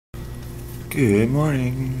Good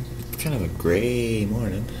morning. Kind of a gray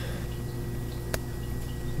morning.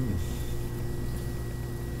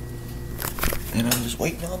 And I'm just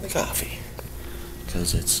waiting on the coffee.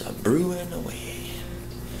 Because it's brewing away.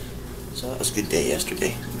 So that was a good day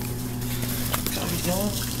yesterday. Coffee's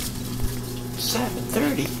going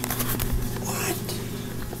 7:30. What?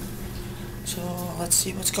 So let's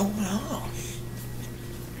see what's going on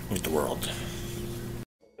with the world.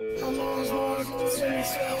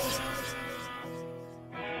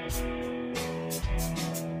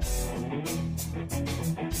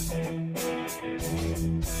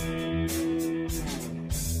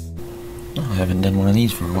 I haven't done one of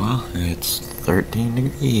these for a while. It's 13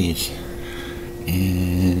 degrees.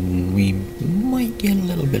 And we might get a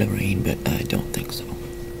little bit of rain, but I don't think so.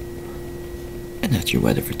 And that's your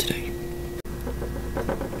weather for today.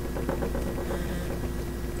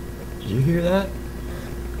 Did you hear that?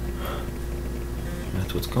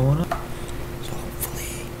 That's what's going on. So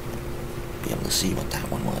hopefully be able to see what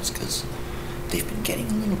that one was, because they've been getting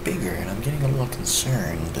a little bigger, and I'm getting a little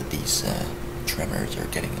concerned that these tremors are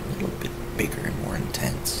getting a little bit bigger and more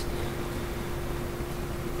intense.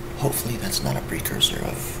 Hopefully that's not a precursor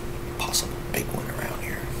of a possible big one around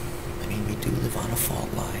here. I mean, we do live on a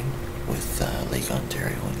fault line with Lake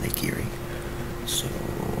Ontario and Lake Erie, so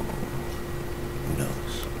who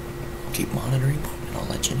knows? I'll keep monitoring and I'll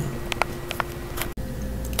let you know.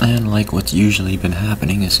 And like what's usually been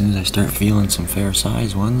happening, as soon as I start feeling some fair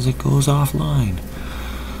size ones, it goes offline.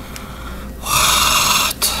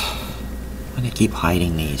 What? Why do they keep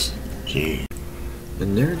hiding these? Gee.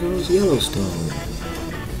 And there goes Yellowstone.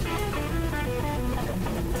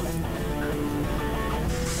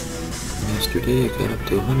 Yesterday it got up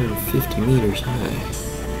to 150 meters high.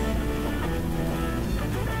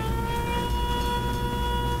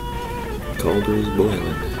 Calder is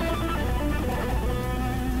boiling.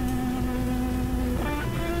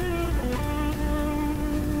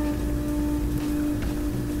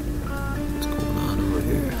 What's going on over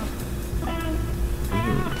here?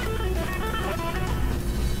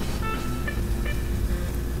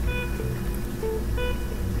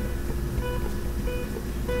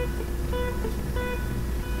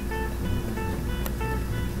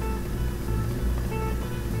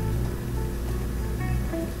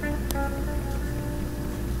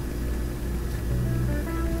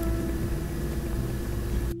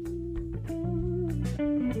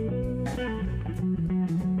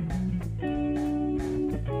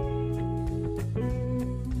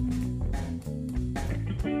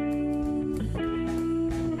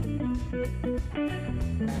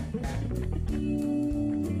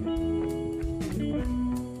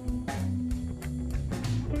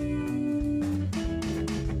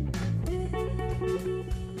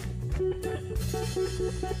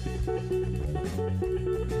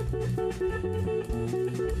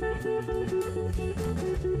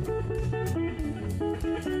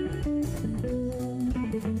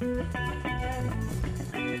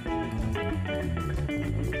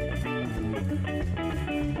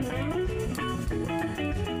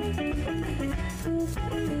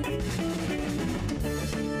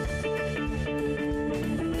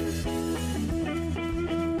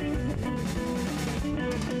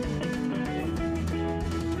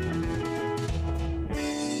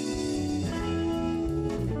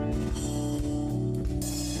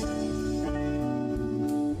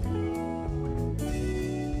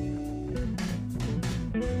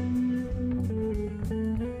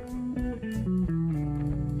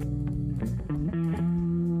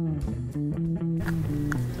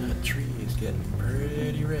 Getting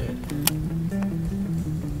pretty red.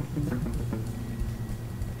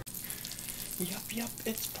 Yup,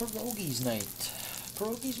 it's pierogies night.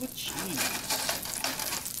 Pierogies with cheese.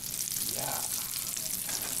 Yeah.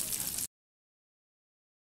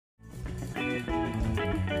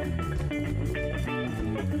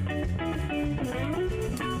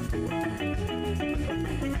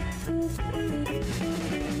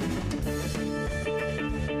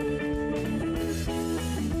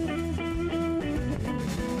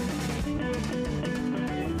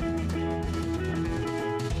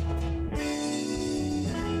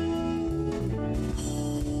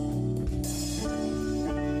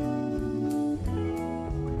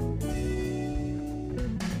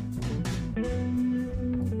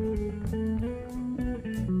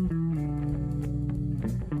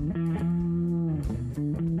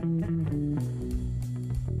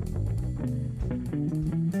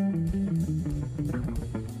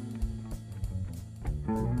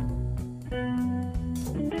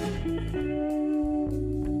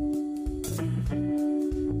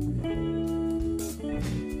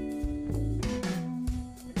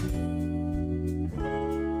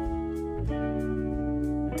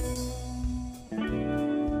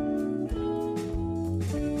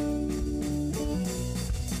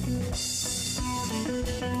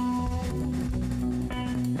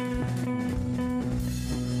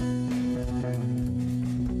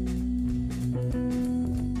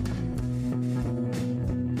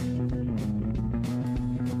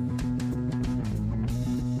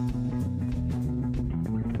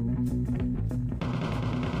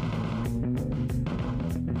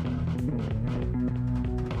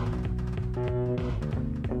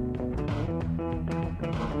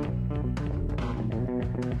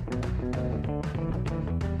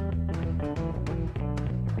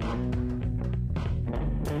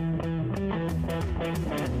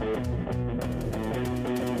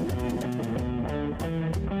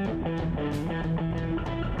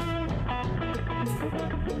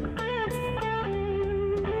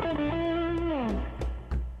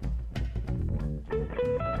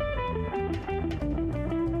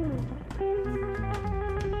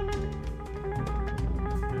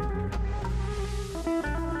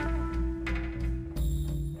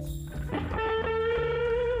 And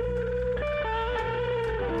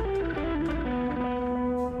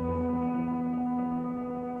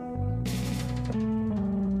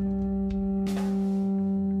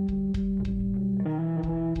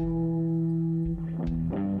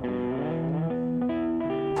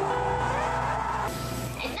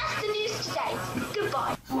that's the news today.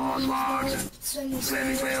 Goodbye. Logs,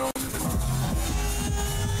 very well.